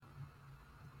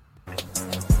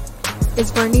It's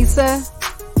Vernisa,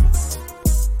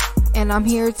 and I'm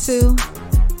here to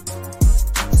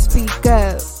speak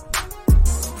up.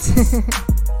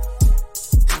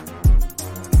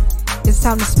 It's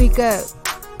time to speak up.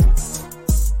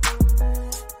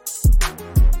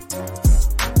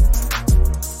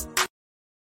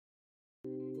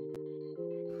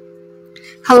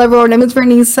 Hello everyone, my name is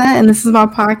Vernisa, and this is my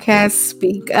podcast,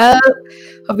 Speak Up.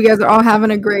 Hope you guys are all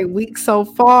having a great week so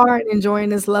far and enjoying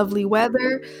this lovely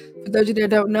weather. For those of you that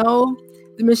don't know,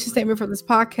 the mission statement for this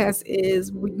podcast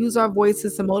is we use our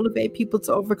voices to motivate people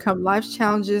to overcome life's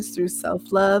challenges through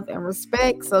self-love and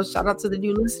respect. So shout out to the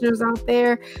new listeners out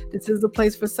there. This is the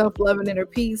place for self-love and inner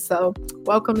peace. So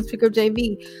welcome to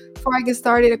SpeakUpJV. Before I get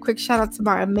started, a quick shout out to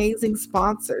my amazing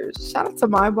sponsors. Shout out to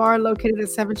My Bar, located at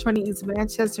 720 East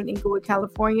Manchester in Inglewood,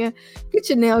 California. Get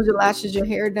your nails, your lashes, your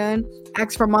hair done.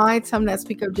 Ask for mine. Tell them that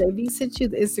SpeakUpJV sent you.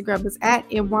 The Instagram is at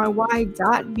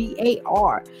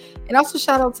myy.bar. And also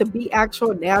shout out to Be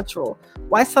Actual Natural.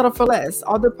 Why settle for less?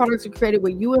 All the products are created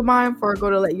with you in mind for a goal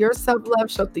to let your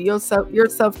self-love show through your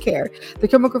self-care. The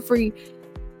chemical-free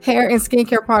hair and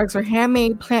skincare products are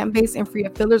handmade, plant-based, and free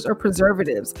of fillers or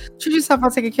preservatives. Treat yourself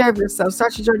while taking care of yourself.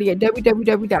 Start your journey at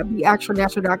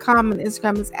www.beactualnatural.com, and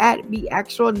Instagram is at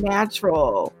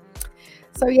beactualnatural.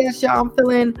 So yes, y'all, I'm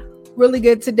feeling really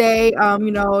good today.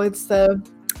 It's the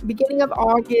beginning of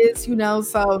August,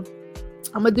 so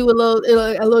I'm gonna do a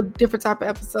little different type of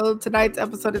episode. Tonight's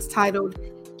episode is titled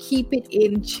 "Keep It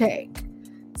in Check."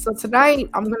 So tonight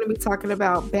I'm going to be talking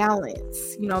about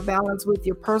balance, balance with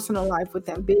your personal life, with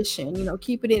ambition,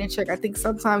 keep it in check. I think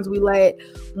sometimes we let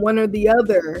one or the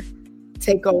other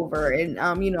take over. And,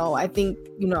 I think,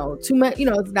 too much,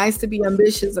 it's nice to be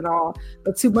ambitious and all,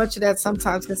 but too much of that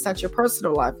sometimes can stunt your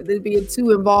personal life. And then being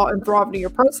too enthralled in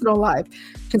your personal life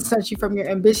can stunt you from your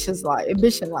ambition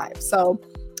life. So,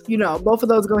 both of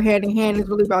those go hand in hand. It's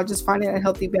really about just finding a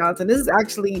healthy balance. And this is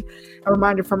actually a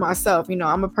reminder for myself.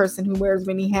 I'm a person who wears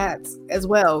many hats as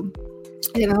well.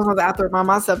 And I have to remind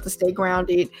myself to stay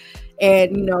grounded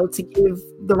and, to give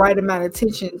the right amount of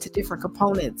attention to different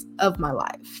components of my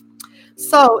life.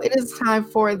 So it is time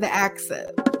for the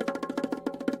accent.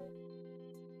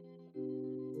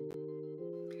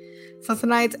 So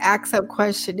tonight's ACT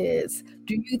question is,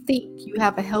 do you think you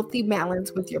have a healthy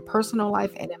balance with your personal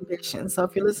life and ambition? So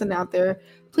if you're listening out there,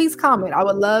 please comment. I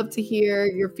would love to hear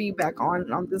your feedback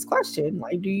on this question.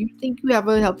 Like, do you think you have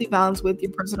a healthy balance with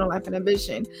your personal life and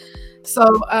ambition? So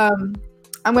I'm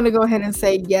going to go ahead and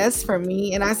say yes for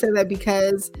me. And I say that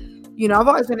because I've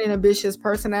always been an ambitious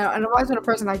person, and I've always been a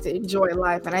person who likes to enjoy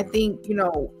life. And I think,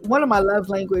 one of my love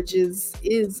languages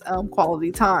is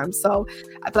quality time. So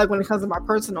I feel like when it comes to my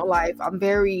personal life, I'm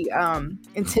very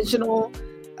intentional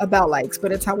about like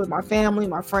spending time with my family,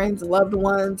 my friends, and loved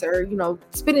ones, or,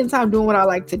 spending time doing what I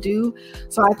like to do.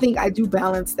 So I think I do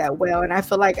balance that well. And I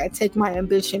feel like I take my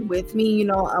ambition with me.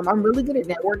 I'm really good at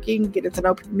networking, getting to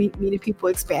know meeting people,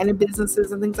 expanding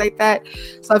businesses and things like that.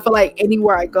 So I feel like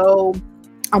anywhere I go,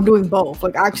 I'm doing both.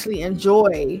 Like, I actually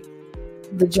enjoy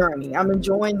the journey. I'm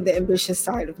enjoying the ambitious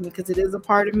side of me because it is a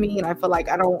part of me, and I feel like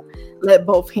I don't let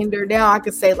both hinder down. I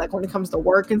could say, like, when it comes to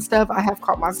work and stuff, I have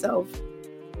caught myself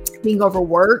being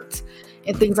overworked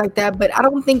and things like that, but I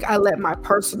don't think I let my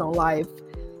personal life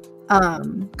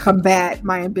combat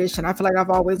my ambition. I feel like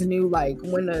I've always knew like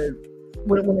when to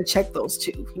check those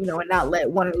two, and not let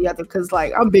one or the other, because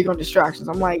like I'm big on distractions.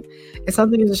 I'm like, if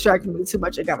something is distracting me too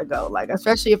much, I gotta go. Like,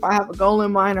 especially if I have a goal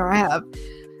in mind or I have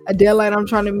a deadline I'm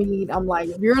trying to meet, I'm like,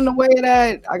 if you're in the way of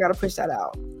that, I gotta push that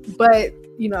out. But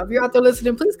if you're out there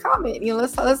listening, please comment.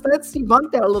 Let's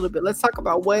debunk that a little bit. Let's talk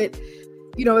about what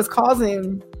is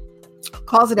causing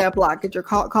that blockage, or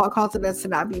causing us to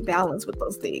not be balanced with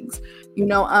those things.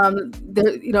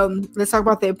 Let's talk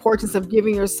about the importance of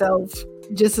giving yourself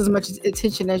just as much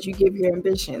attention as you give your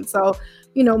ambition. So,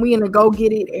 we in a go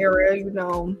get it era,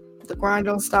 the grind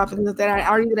don't stop and things like that. I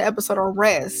already did an episode on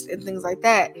rest and things like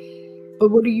that.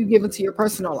 But what are you giving to your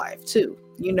personal life too?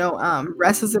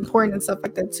 Rest is important and stuff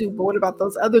like that too. But what about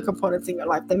those other components in your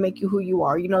life that make you who you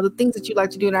are? The things that you like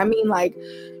to do. And I mean, like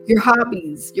your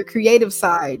hobbies, your creative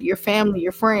side, your family,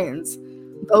 your friends,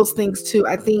 those things too.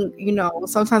 I think,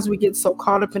 sometimes we get so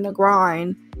caught up in the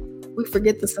grind, we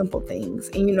forget the simple things.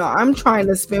 And, I'm trying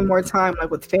to spend more time like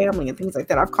with family and things like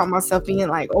that. I've caught myself being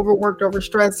like overworked,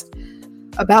 overstressed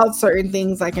about certain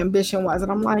things like ambition wise.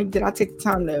 And I'm like, did I take the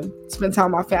time to spend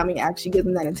time with my family, actually give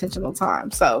them that intentional time?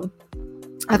 So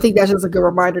I think that's just a good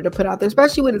reminder to put out there,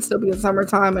 especially when it's still being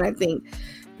summertime. And I think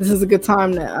this is a good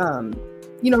time to,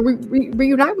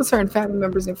 reunite with certain family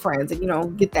members and friends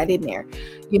and, get that in there,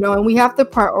 and we have to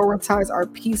prioritize our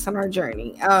peace on our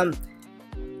journey.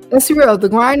 Let's be real. The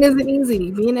grind isn't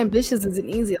easy. Being ambitious isn't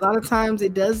easy. A lot of times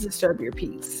it does disturb your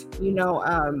peace.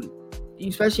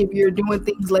 Especially if you're doing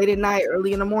things late at night,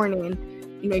 early in the morning,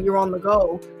 you're on the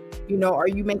go. Are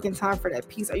you making time for that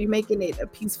peace? Are you making it a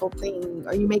peaceful thing?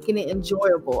 Are you making it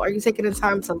enjoyable? Are you taking the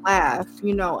time to laugh?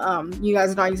 You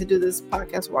guys know I used to do this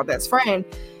podcast with our best friend.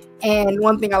 And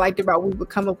one thing I liked about we would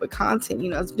come up with content,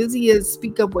 as busy as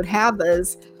Speak Up would have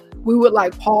us, we would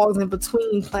like pause in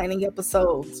between planning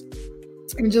episodes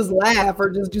and just laugh or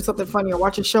just do something funny or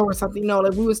watch a show or something,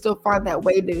 like we would still find that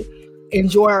way to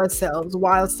enjoy ourselves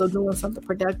while still doing something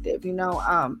productive.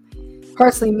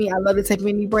 Personally, me, I love to take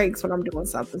mini breaks when I'm doing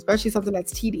something, especially something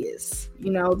that's tedious.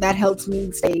 That helps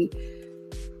me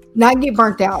not get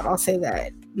burnt out. I'll say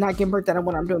that, not get burnt out on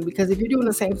what I'm doing, because if you're doing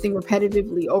the same thing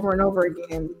repetitively over and over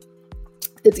again,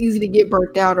 it's easy to get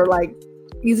burnt out, or like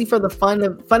easy for the fun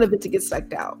of it to get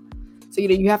sucked out. So,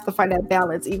 you have to find that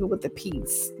balance, even with the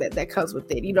peace that comes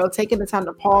with it. Taking the time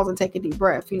to pause and take a deep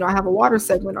breath. I have a water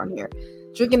segment on here.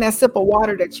 Drinking that sip of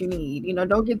water that you need.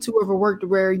 Don't get too overworked to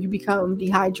where you become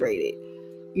dehydrated.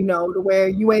 To where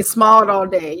you ain't smiled all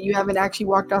day. You haven't actually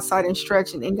walked outside and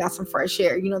stretched and got some fresh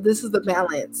air. This is the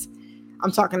balance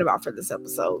I'm talking about for this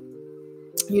episode.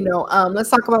 Let's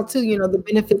talk about too, the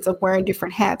benefits of wearing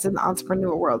different hats in the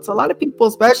entrepreneur world. So a lot of people,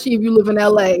 especially if you live in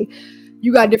LA,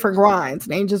 you got different grinds.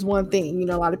 It ain't just one thing.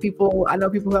 A lot of people, I know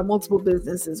people who have multiple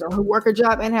businesses, or who work a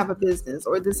job and have a business,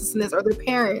 or this and this, or their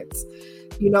parents,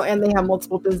 and they have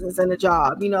multiple business and a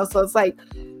job, so it's like,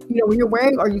 when you're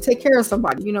wearing, or you take care of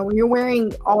somebody, when you're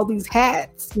wearing all these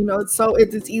hats,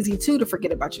 it's easy too to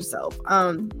forget about yourself.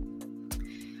 I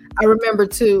remember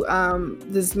too,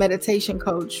 this meditation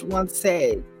coach once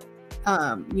said,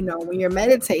 when you're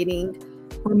meditating,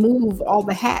 remove all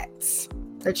the hats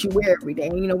that you wear every day.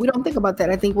 We don't think about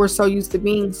that. I think we're so used to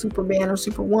being Superman or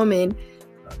Superwoman,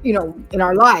 in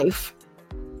our life,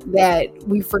 that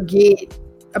we forget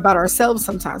about ourselves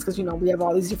sometimes, because we have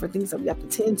all these different things that we have to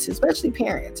tend to, especially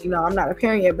parents. I'm not a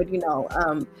parent yet, but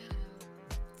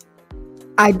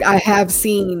I have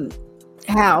seen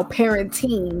how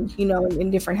parenting, in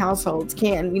different households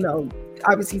can,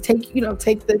 obviously take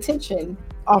the attention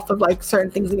off of like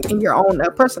certain things in your own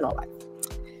personal life.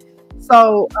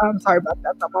 So I'm sorry about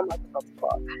that. I'm like about to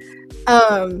fall.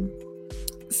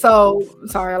 So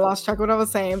sorry, I lost track of what I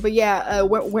was saying. But yeah,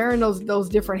 wearing those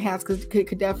different hats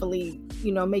could definitely,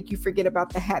 make you forget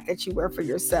about the hat that you wear for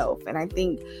yourself. And I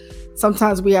think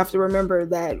sometimes we have to remember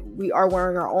that we are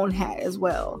wearing our own hat as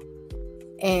well.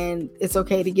 And it's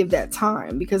okay to give that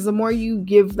time, because the more you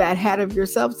give that hat of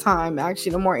yourself time,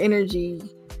 actually, the more energy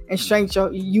and strength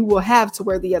you will have to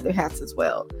wear the other hats as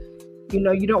well.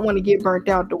 You don't want to get burnt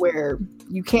out to where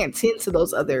you can't tend to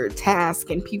those other tasks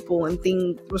and people and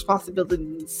things,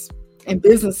 responsibilities and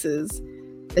businesses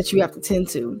that you have to tend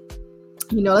to.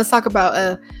 Let's talk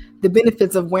about the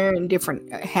benefits of wearing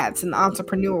different hats in the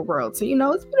entrepreneur world. So,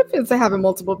 it's benefits of having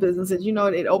multiple businesses.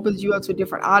 It opens you up to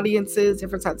different audiences,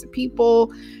 different types of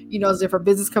people, it's different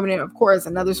business coming in, of course,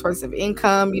 another source of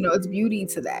income. It's beauty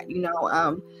to that.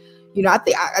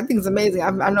 I think it's amazing.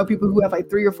 I know people who have like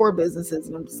 3 or 4 businesses,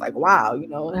 and I'm just like, wow,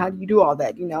 how do you do all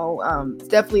that? It's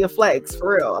definitely a flex,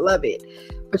 for real. I love it.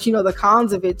 But the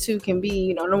cons of it too can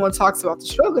be, no one talks about the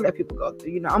struggle that people go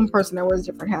through. I'm a person that wears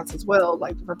different hats as well,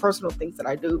 like different personal things that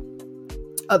I do,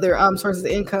 other sources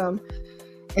of income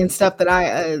and stuff that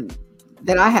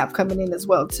I have coming in as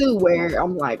well too, where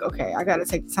I'm like, okay, I got to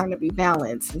take the time to be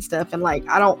balanced and stuff. And like,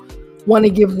 I don't want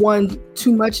to give one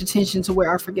too much attention to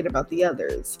where I forget about the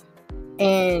others.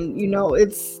 And,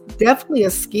 it's definitely a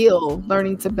skill,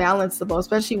 learning to balance the both,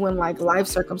 especially when like life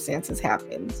circumstances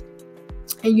happen.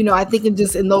 And, I think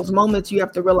in those moments, you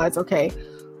have to realize, okay,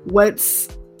 what's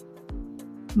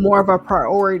more of a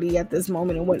priority at this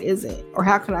moment and what isn't? Or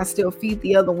how can I still feed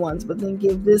the other ones, but then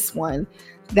give this one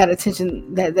that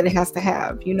attention that it has to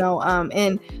have,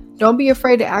 and don't be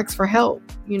afraid to ask for help.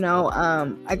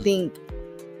 I think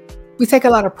we take a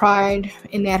lot of pride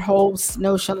in that whole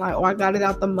notion, like, oh, I got it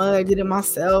out the mud, did it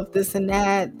myself, this and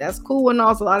that. That's cool. And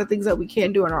also a lot of things that we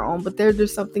can't do on our own, but there's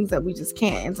just some things that we just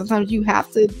can't. And sometimes you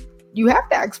have to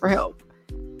ask for help.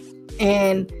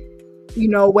 And,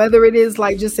 whether it is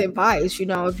like just advice,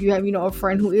 if you have, a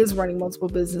friend who is running multiple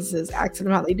businesses, asking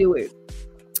them how they do it,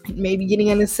 maybe getting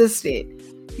an assistant,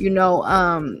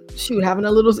 having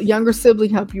a little younger sibling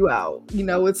help you out,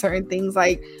 with certain things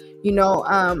like,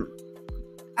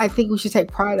 I think we should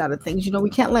take pride out of things. We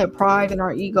can't let pride and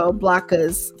our ego block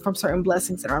us from certain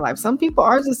blessings in our life. Some people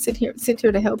are just sit here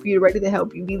to help you, ready to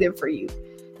help you, be there for you,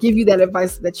 give you that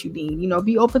advice that you need.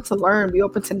 Be open to learn, be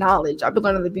open to knowledge. I've been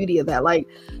learning the beauty of that. Like,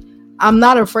 I'm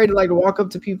not afraid to like walk up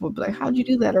to people and be like, how'd you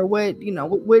do that? Or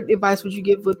what advice would you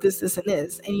give with this, and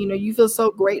this? And, you feel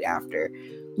so great after,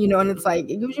 and it's like,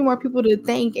 it gives you more people to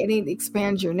thank, and it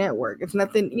expands your network. It's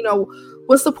nothing,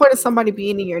 what's the point of somebody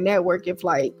being in your network if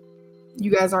like you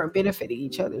guys aren't benefiting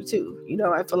each other too?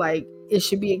 I feel like it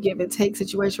should be a give and take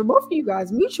situation for both of you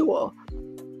guys, mutual,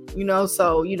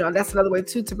 so, that's another way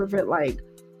too, to prevent like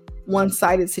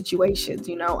one-sided situations.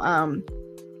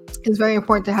 It's very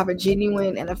important to have a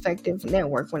genuine and effective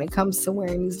network when it comes to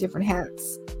wearing these different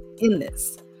hats in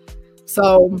this.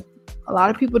 So a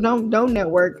lot of people don't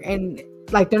network, and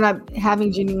like they're not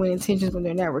having genuine intentions when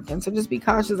they're networking. So just be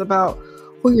cautious about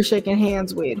who you're shaking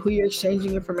hands with, who you're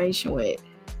exchanging information with.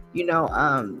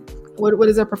 What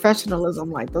is their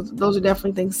professionalism like? Those are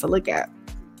definitely things to look at.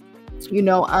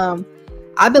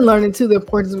 I've been learning too the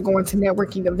importance of going to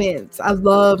networking events. I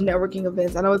love networking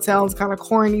events. I know it sounds kind of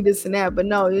corny, this and that, but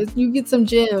no, you get some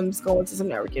gems going to some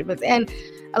networking events, and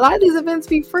a lot of these events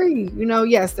be free.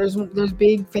 Yes, there's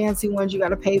big fancy ones you got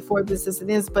to pay for, this and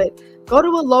this, but go to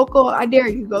a local. I dare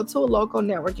you, go to a local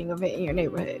networking event in your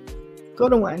neighborhood. Go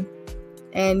to one,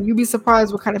 and you'll be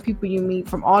surprised what kind of people you meet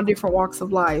from all different walks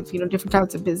of life. Different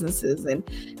types of businesses, and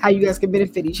how you guys can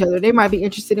benefit each other. They might be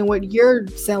interested in what you're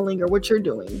selling or what you're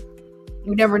doing.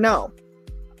 You never know.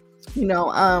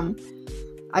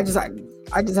 I just have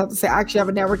to say, I actually have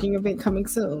a networking event coming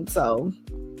soon. So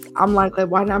I'm like,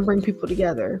 why not bring people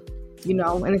together?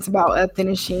 And it's about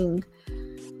finishing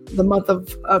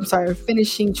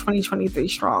 2023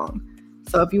 strong.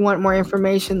 So if you want more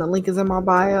information, the link is in my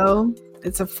bio.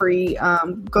 It's a free,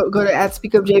 go to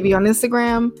 @SpeakUpJV on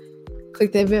Instagram,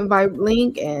 click the Eventbrite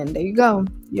link, and there you go.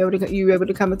 You're able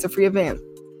to come. It's a free event.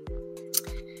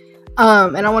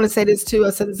 And I want to say this too. I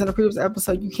said this in a previous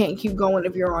episode. You can't keep going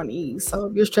if you're on E. So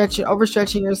if you're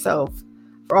overstretching yourself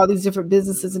for all these different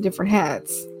businesses and different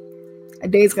hats, a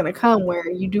day is going to come where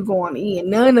you do go on E, and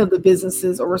none of the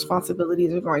businesses or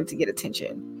responsibilities are going to get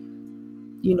attention.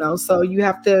 So you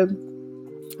have to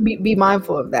be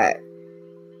mindful of that.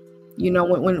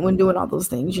 When doing all those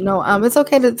things, it's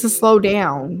okay to slow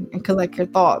down and collect your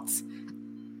thoughts.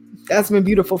 That's been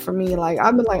beautiful for me. Like,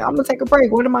 I've been like, I'm gonna take a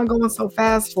break. What am I going so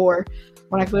fast for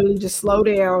when I can literally just slow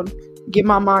down, get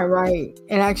my mind right,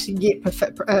 and actually get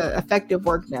effective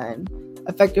work done,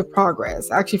 effective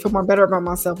progress? I actually feel more better about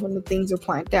myself when the things are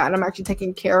planned out, and I'm actually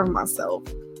taking care of myself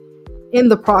in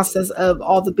the process of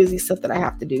all the busy stuff that I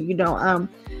have to do.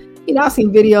 I've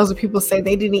seen videos of people say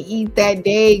they didn't eat that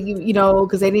day,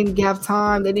 because they didn't have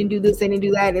time, they didn't do this, they didn't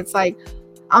do that. It's like,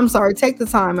 I'm sorry, take the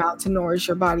time out to nourish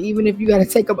your body. Even if you got to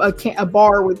take a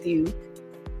bar with you,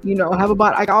 have a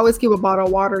bottle. I always keep a bottle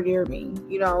of water near me,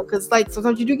 because like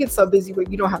sometimes you do get so busy where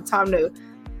you don't have time to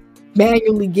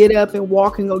manually get up and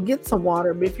walk and go get some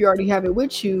water. But if you already have it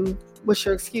with you, what's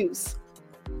your excuse?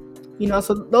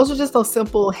 So those are just those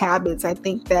simple habits. I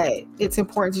think that it's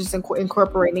important to just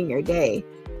incorporate in your day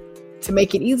to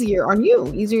make it easier on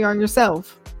you, easier on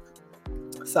yourself.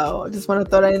 So I just want to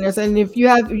throw that in there. And if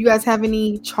you guys have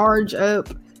any charge up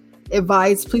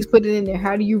advice, please put it in there.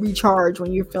 How do you recharge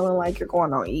when you're feeling like you're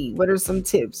going on E? What are some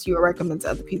tips you would recommend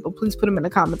to other people? Please put them in the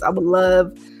comments. I would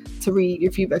love to read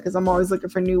your feedback, because I'm always looking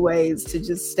for new ways to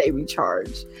just stay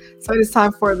recharged. So it is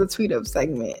time for the tweet up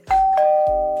segment.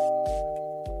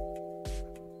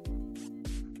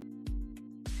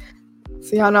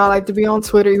 So y'all know I like to be on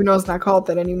Twitter, even though it's not called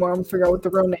that anymore. I'm gonna figure out what the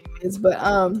real name is. But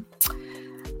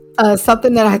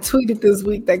something that I tweeted this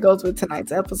week that goes with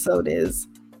tonight's episode is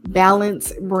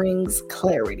balance brings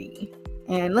clarity.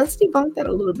 And let's debunk that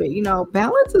a little bit.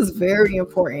 Balance is very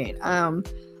important. I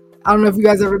don't know if you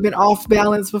guys ever been off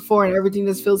balance before and everything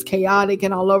just feels chaotic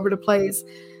and all over the place.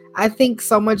 I think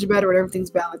so much better when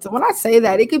everything's balanced. And when I say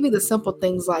that, it could be the simple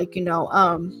things like,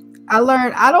 I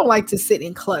learned I don't like to sit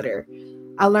in clutter.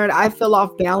 I learned I feel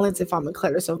off balance if I'm in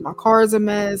clutter. So if my car is a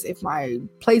mess, if my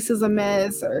place is a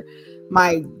mess, or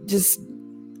my just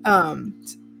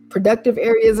productive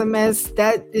area is a mess,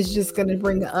 that is just going to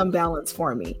bring the unbalance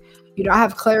for me. I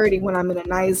have clarity when I'm in a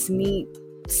nice, neat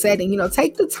setting.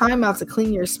 Take the time out to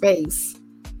clean your space.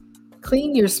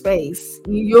 Clean your space.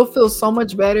 You'll feel so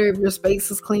much better if your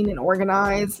space is clean and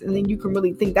organized, and then you can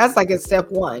really think. That's like a step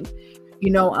one.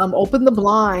 Open the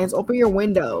blinds, open your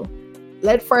window,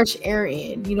 let fresh air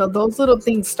in. Those little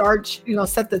things start,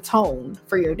 set the tone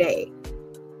for your day.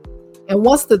 And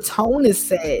once the tone is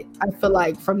set, I feel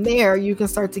like from there, you can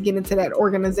start to get into that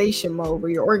organization mode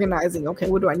where you're organizing. Okay,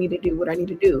 what do I need to do? What I need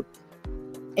to do?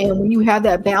 And when you have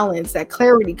that balance, that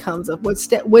clarity comes up.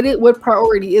 What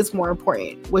priority is more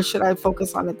important? What should I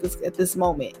focus on at this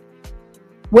moment?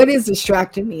 What is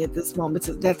distracting me at this moment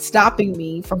that's stopping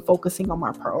me from focusing on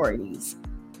my priorities?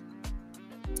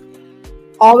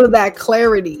 all of that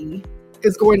clarity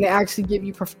is going to actually give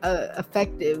you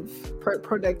effective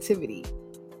productivity.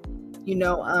 You're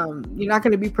not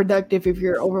going to be productive if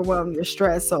you're overwhelmed, you're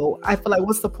stressed. So I feel like,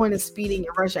 what's the point of speeding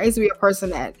and rushing? I used to be a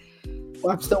person that,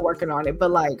 well, I'm still working on it,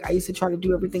 but like I used to try to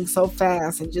do everything so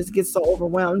fast and just get so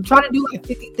overwhelmed, trying to do like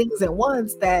 50 things at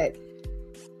once that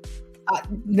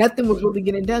nothing was really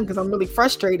getting done because I'm really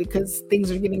frustrated because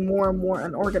things are getting more and more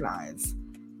unorganized.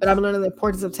 But I'm learning the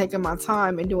importance of taking my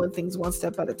time and doing things one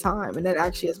step at a time, and that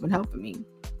actually has been helping me.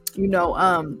 You don't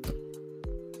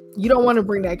want to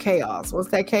bring that chaos. Once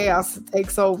that chaos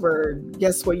takes over,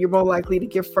 guess what? You're more likely to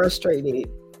get frustrated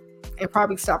and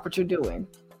probably stop what you're doing.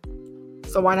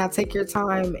 So why not take your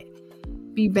time,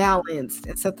 be balanced,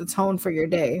 and set the tone for your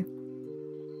day?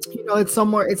 It's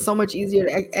so much easier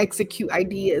to execute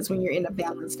ideas when you're in a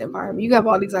balanced environment. You have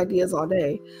all these ideas all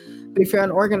day, but if you're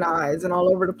unorganized and all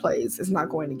over the place, it's not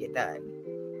going to get done.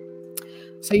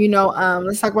 So,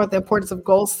 let's talk about the importance of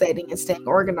goal setting and staying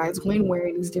organized when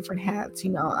wearing these different hats.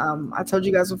 I told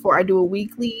you guys before, I do a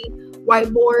weekly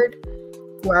whiteboard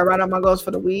where I write out my goals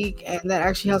for the week, and that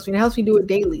actually helps me. It helps me do it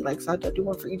daily. Like, so I do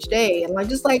one for each day, and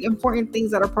just important things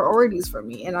that are priorities for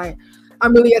me. And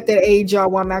I'm really at that age,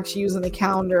 y'all, where I'm actually using the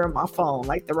calendar on my phone,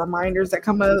 like the reminders that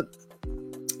come up.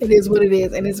 It is what it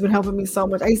is, and it's been helping me so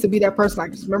much. I used to be that person, I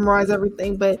just memorize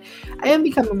everything, but I am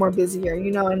becoming more busier,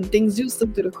 and things do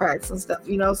slip through the cracks and stuff,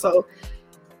 so,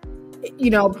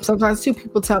 sometimes too,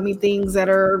 people tell me things that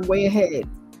are way ahead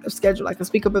of schedule, like a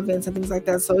SpeakUp events and things like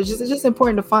that. So it's just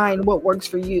important to find what works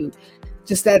for you.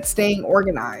 Just that staying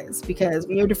organized, because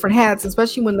when you have different hats,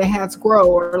 especially when the hats grow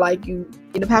or like you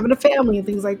end up having a family and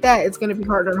things like that, it's going to be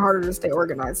harder and harder to stay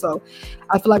organized. So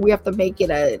I feel like we have to make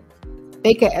an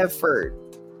effort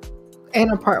and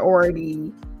a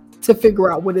priority to figure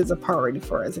out what is a priority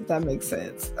for us, if that makes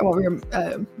sense. I'm over here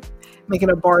making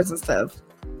up bars and stuff.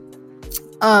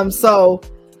 So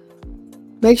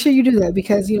make sure you do that,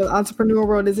 because the entrepreneur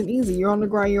world isn't easy. You're on the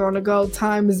grind, you're on the go.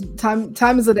 Time is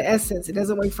of the essence. It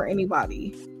doesn't wait for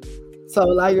anybody. So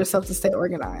allow yourself to stay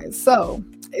organized. So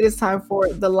it is time for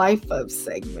the Life Up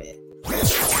segment.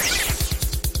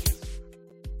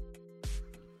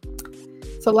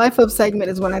 So Life Up segment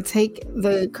is when I take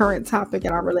the current topic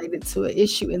and I relate it to an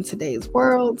issue in today's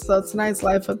world. So tonight's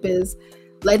Life Up is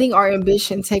letting our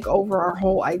ambition take over our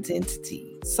whole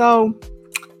identity. So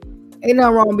ain't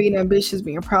nothing wrong being ambitious,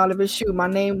 being proud of it. Shoot,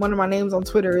 one of my names on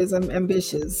Twitter is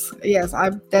ambitious. Yes,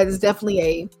 that is definitely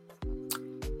an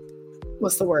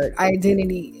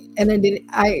identity in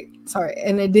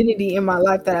my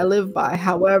life that I live by.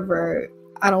 However,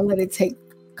 I don't let it take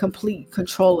complete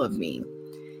control of me.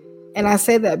 And I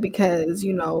say that because,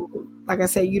 like I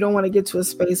said, you don't want to get to a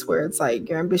space where it's like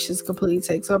your ambition completely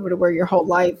takes over, to where your whole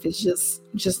life is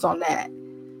just on that.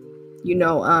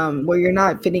 Where you're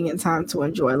not fitting in time to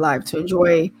enjoy life, to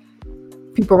enjoy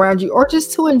people around you, or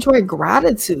just to enjoy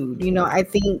gratitude. I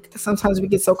think sometimes we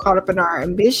get so caught up in our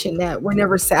ambition that we're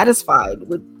never satisfied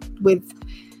with,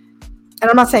 and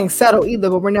I'm not saying settle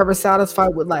either, but we're never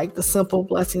satisfied with like the simple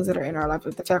blessings that are in our life.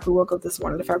 Like the fact we woke up this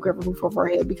morning, the fact we have a roof over our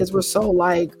head, because we're so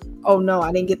like, oh no,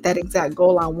 I didn't get that exact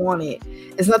goal I wanted.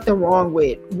 There's nothing wrong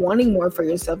with wanting more for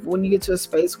yourself. But when you get to a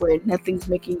space where nothing's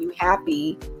making you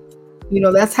happy,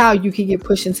 that's how you can get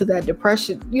pushed into that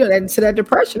depression,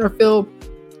 or feel,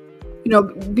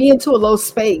 be into a low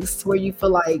space where you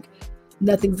feel like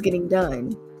nothing's getting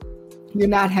done. You're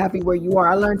not happy where you are.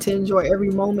 I learned to enjoy every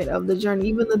moment of the journey,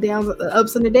 even the downs, the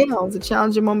ups and the downs, the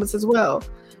challenging moments as well.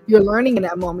 You're learning in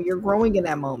that moment. You're growing in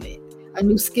that moment. A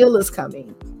new skill is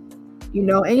coming,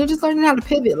 and you're just learning how to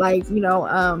pivot.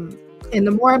 And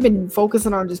the more I've been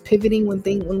focusing on just pivoting when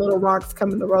little rocks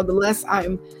come in the road, the less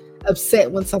I'm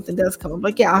upset when something does come up.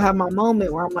 Like, yeah, I'll have my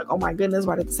moment where I'm like, oh my goodness,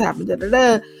 why did this happen?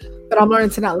 But I'm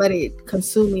learning to not let it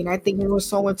consume me. And I think when we're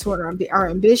so into our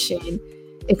ambition,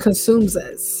 it consumes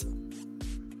us.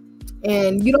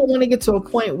 And you don't want to get to a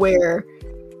point where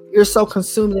you're so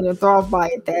consumed and enthralled by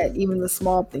it that even the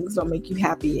small things don't make you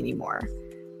happy anymore.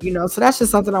 So that's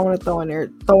just something I want to throw in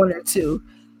there too.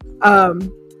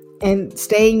 And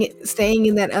staying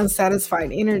in that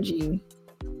unsatisfied energy.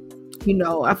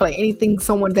 I feel like anything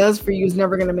someone does for you is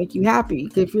never going to make you happy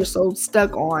if you're so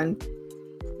stuck on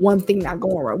one thing not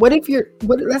going right.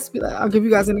 I'll give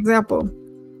you guys an example.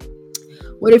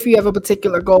 What if you have a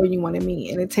particular goal you want to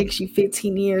meet and it takes you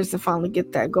 15 years to finally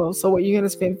get that goal? So what, you're going to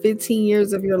spend 15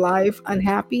 years of your life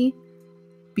unhappy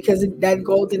because that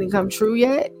goal didn't come true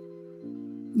yet?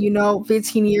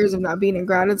 15 years of not being in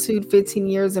gratitude, 15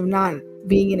 years of not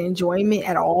being in enjoyment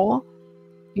at all.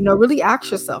 Really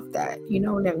ask yourself that,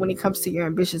 that when it comes to your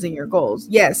ambitions and your goals,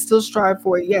 yes, still strive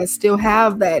for it. Yes, still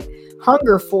have that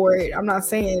hunger for it. I'm not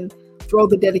saying throw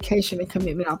the dedication and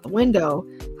commitment out the window.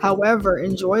 However,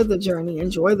 enjoy the journey,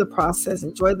 enjoy the process,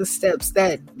 enjoy the steps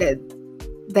that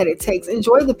it takes.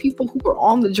 Enjoy the people who are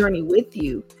on the journey with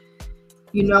you.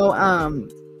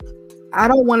 I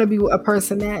don't want to be a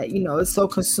person that, is so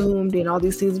consumed in all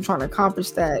these things I'm trying to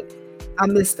accomplish that I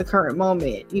miss the current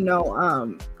moment.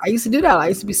 I used to do that. I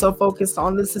used to be so focused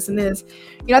on this and this.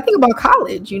 I think about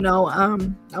college,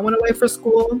 I went away for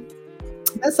school.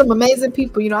 Met some amazing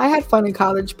people. I had fun in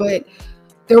college, but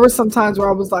there were some times where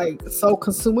I was like so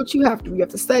consumed. What you have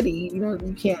to study,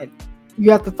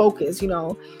 you have to focus,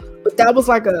 but that was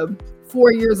like a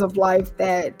 4 years of life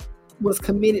that was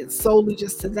committed solely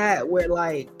just to that, where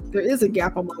like there is a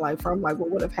gap in my life where I'm like, what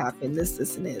would have happened, this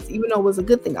and this, even though it was a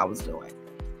good thing I was doing.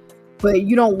 But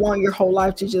you don't want your whole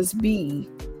life to just be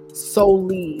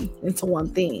solely into one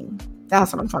thing.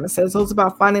 That's what I'm trying to say. So it's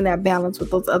about finding that balance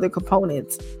with those other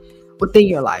components within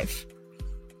your life.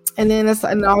 And then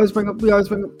we always bring up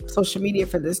social media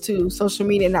for this too. Social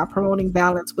media not promoting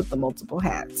balance with the multiple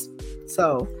hats.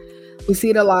 So we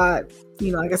see it a lot.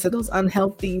 Like I said, those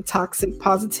unhealthy, toxic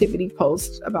positivity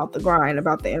posts about the grind,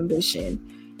 about the ambition.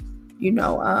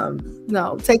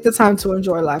 No, take the time to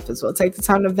enjoy life as well. Take the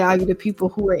time to value the people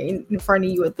who are in front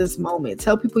of you at this moment.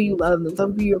 Tell people you love them. Tell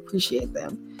people you appreciate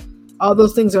them. All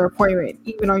those things are important,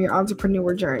 even on your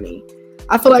entrepreneur journey.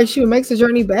 I feel like it makes the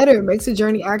journey better. It makes the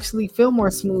journey actually feel more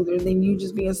smoother than you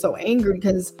just being so angry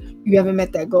because you haven't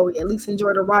met that goal yet. At least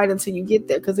enjoy the ride until you get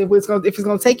there. Because if it's going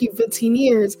to take you 15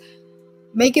 years,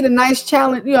 make it a nice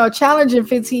challenge, challenge in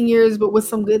 15 years, but with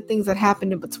some good things that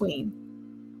happen in between.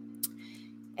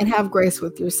 And have grace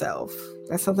with yourself.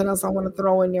 That's something else I want to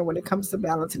throw in there when it comes to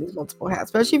balancing these multiple hats.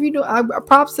 Especially if you do,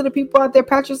 props to the people out there,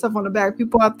 pat yourself on the back.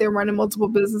 People out there running multiple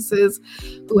businesses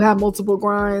who have multiple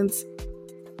grinds.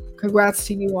 Congrats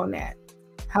to you on that.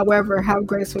 However, have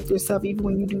grace with yourself even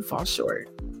when you do fall short.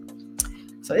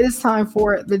 So it is time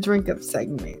for the drink up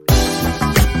segment.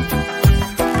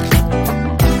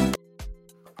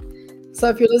 So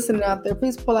if you're listening out there,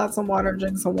 please pull out some water,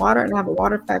 drink some water, and have a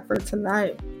water fact for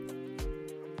tonight.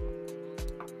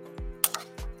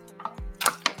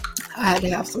 I had to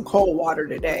have some cold water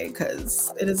today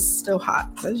because it is still hot.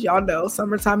 As y'all know,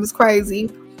 summertime is crazy.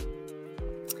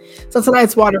 So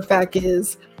tonight's water fact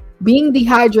is, being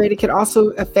dehydrated can also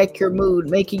affect your mood,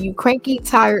 making you cranky,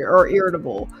 tired, or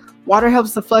irritable. Water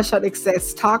helps to flush out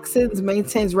excess toxins,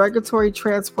 maintains regulatory,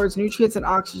 transports nutrients and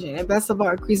oxygen, and best of all,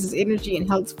 increases energy and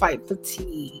helps fight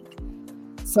fatigue.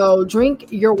 So drink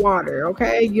your water,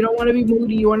 okay? You don't want to be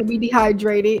moody. You want to be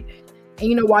dehydrated.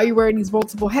 And while you're wearing these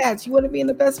multiple hats, you want to be in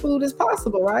the best mood as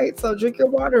possible, right? So drink your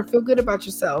water, feel good about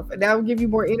yourself, and that will give you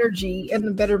more energy and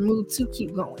a better mood to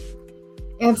keep going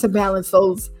and to balance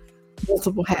those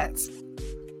multiple hats.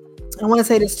 I want to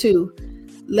say this too.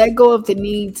 Let go of the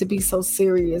need to be so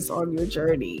serious on your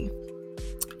journey.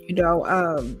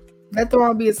 Not the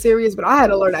wrong being serious, but I had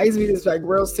to learn. I used to be this like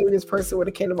real serious person when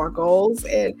it came to my goals,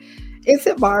 and it's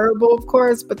admirable, of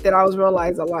course, but then I was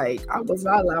realizing like I was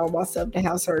not allowing myself to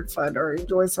have certain fun or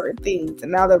enjoy certain things.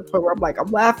 And now the point where I'm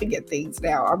laughing at things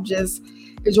now. I'm just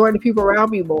enjoying the people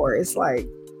around me more. It's like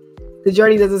the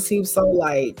journey doesn't seem so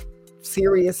like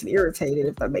serious and irritated,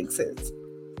 if that makes sense.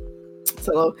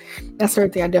 So that's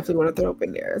certain thing I definitely want to throw up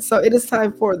in there. So it is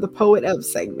time for the Poet Up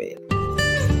segment.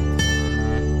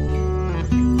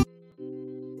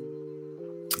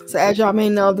 So as y'all may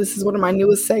know, this is one of my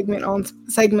newest segments on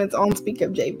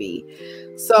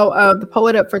SpeakUpJV. So the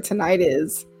Poet Up for tonight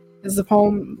is a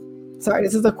poem. Sorry,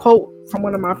 this is a quote from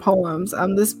one of my poems.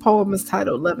 This poem is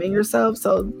titled "Loving Yourself."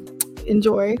 So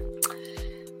enjoy.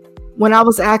 When I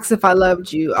was asked if I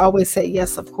loved you, I always say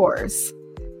yes, of course.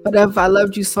 But if I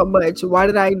loved you so much, why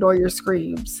did I ignore your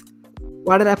screams?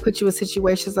 Why did I put you in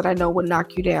situations that I know would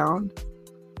knock you down?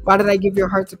 Why did I give your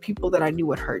heart to people that I knew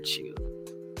would hurt you?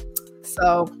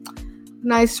 So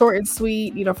nice, short and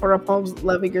sweet, for our poems,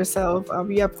 Loving Yourself.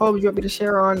 You have poems you want me to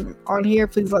share on here,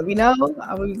 please let me know.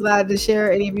 I would be glad to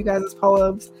share any of you guys'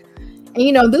 poems.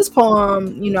 And this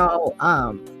poem,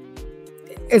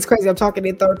 it's crazy. I'm talking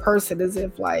in third person as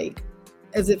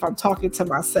if I'm talking to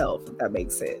myself, if that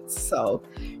makes sense. So,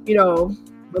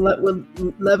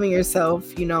 with loving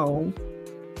yourself,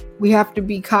 we have to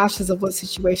be cautious of what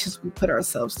situations we put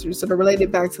ourselves through. So to relate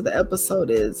it back to the episode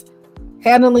is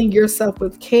handling yourself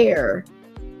with care,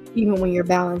 even when you're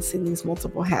balancing these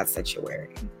multiple hats that you're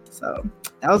wearing. So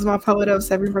that was my Poet Up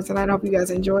segment for tonight. I hope you guys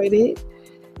enjoyed it.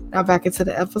 Now back into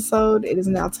the episode. It is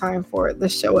now time for the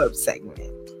Show Up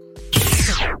segment.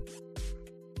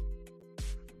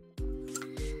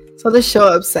 So the Show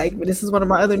Up segment, this is one of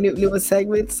my other newest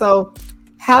segments. So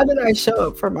how did I show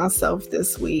up for myself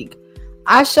this week?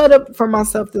 I shut up for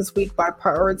myself this week by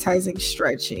prioritizing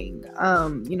stretching.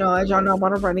 As y'all know, I'm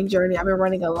on a running journey. I've been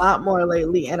running a lot more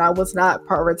lately, and I was not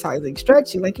prioritizing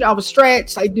stretching. Like, I was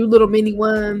stretched. I do little mini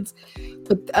ones,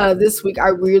 but this week I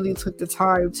really took the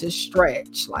time to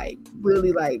stretch. Like,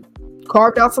 really, like,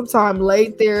 carved out some time,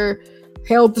 laid there,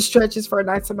 held the stretches for a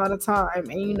nice amount of time,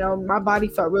 and my body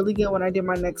felt really good when I did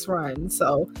my next run.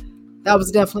 So that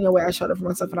was definitely a way I showed up for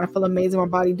myself, and I feel amazing. My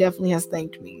body definitely has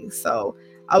thanked me. So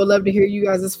I would love to hear you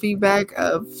guys' feedback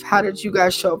of how did you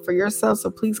guys show up for yourself. So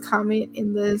please comment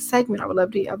in the segment. I would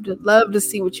love to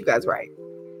see what you guys write.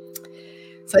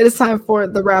 So it is time for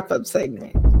the wrap-up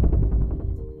segment.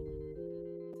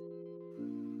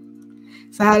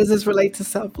 So how does this relate to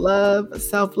self-love?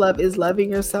 Self-love is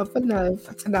loving yourself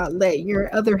enough to not let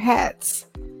your other hats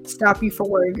stop you from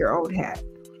wearing your own hat.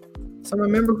 So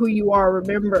remember who you are.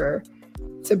 Remember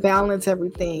to balance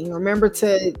everything. Remember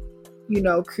to,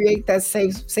 create that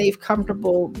safe,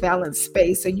 comfortable, balanced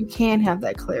space so you can have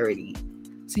that clarity.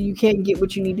 So you can get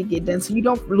what you need to get done. So you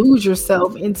don't lose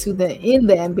yourself in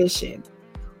the ambition.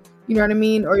 You know what I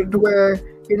mean? Or to where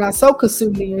you're not so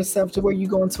consumed in yourself to where you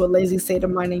go into a lazy state of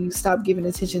mind and you stop giving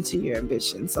attention to your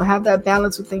ambitions. So have that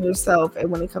balance within yourself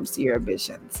and when it comes to your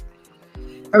ambitions.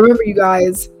 And remember, you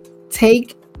guys,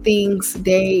 take things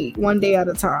one day at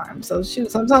a time. So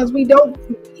sometimes we don't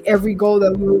meet every goal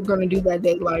that we were going to do that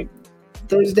day. Like,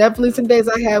 there's definitely some days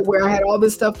I had where I had all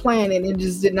this stuff planned and it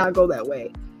just did not go that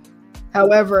way.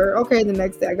 However, the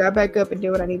next day I got back up and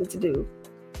did what I needed to do.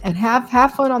 And have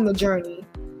fun on the journey.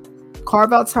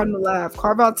 Carve out time to laugh.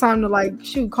 Carve out time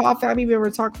to call family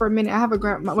member, talk for a minute. I have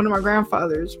one of my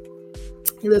grandfathers.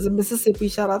 He lives in Mississippi.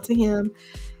 Shout out to him.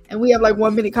 And we have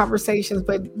 1 minute conversations,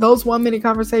 but those 1 minute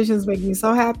conversations make me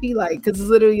so happy. Cause it's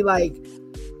literally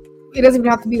it doesn't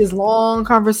even have to be this long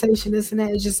conversation, this and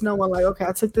that. It's just knowing okay,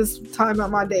 I took this time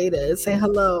out my day to say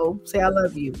hello, say I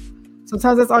love you.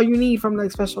 Sometimes that's all you need from the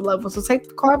special level. So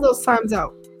carve those times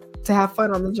out to have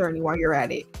fun on the journey while you're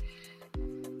at it.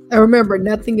 And remember,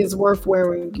 nothing is worth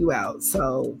wearing you out.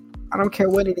 So I don't care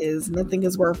what it is. Nothing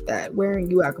is worth that, wearing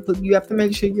you out completely. You have to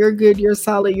make sure you're good, you're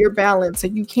solid, you're balanced, so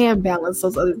you can balance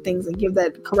those other things and give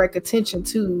that correct attention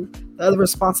to the other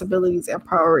responsibilities and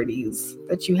priorities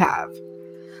that you have.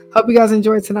 Hope you guys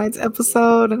enjoyed tonight's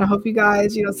episode, and I hope you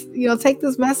guys, take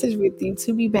this message with you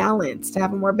to be balanced, to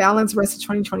have a more balanced rest of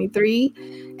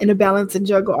 2023, and to balance and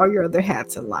juggle all your other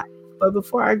hats in life. But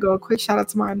before I go, a quick shout out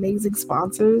to my amazing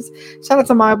sponsors. Shout out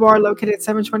to My Bar, located at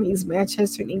 720 East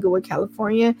Manchester in Inglewood,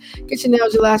 California. Get your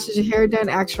nails, your lashes, your hair done.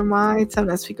 Ask for mine. Tell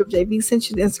them that SpeakUpJV sent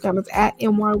you. The Instagram is at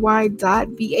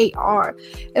myy.bar.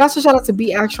 And also shout out to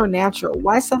Be Actual Natural.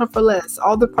 Why settle for less?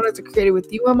 All the products are created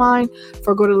with you in mind.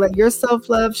 Go to let your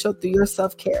self-love show through your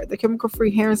self-care. The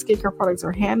chemical-free hair and skincare products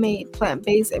are handmade,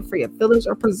 plant-based, and free of fillers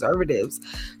or preservatives.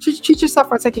 Treat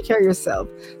yourself while taking care of yourself.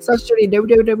 Search journey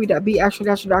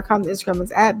www.beactualnatural.com. The Instagram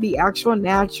is at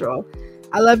BeActualNatural.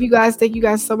 I love you guys. Thank you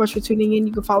guys so much for tuning in.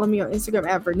 You can follow me on Instagram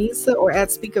at Vernisa or at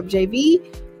SpeakUpJV.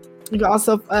 You can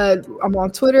also, I'm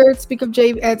on Twitter at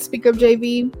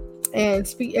SpeakUpJV. And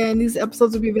these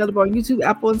episodes will be available on YouTube,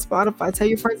 Apple, and Spotify. Tell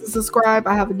your friends to subscribe.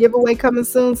 I have a giveaway coming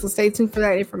soon, so stay tuned for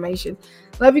that information.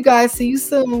 Love you guys. See you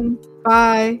soon.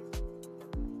 Bye.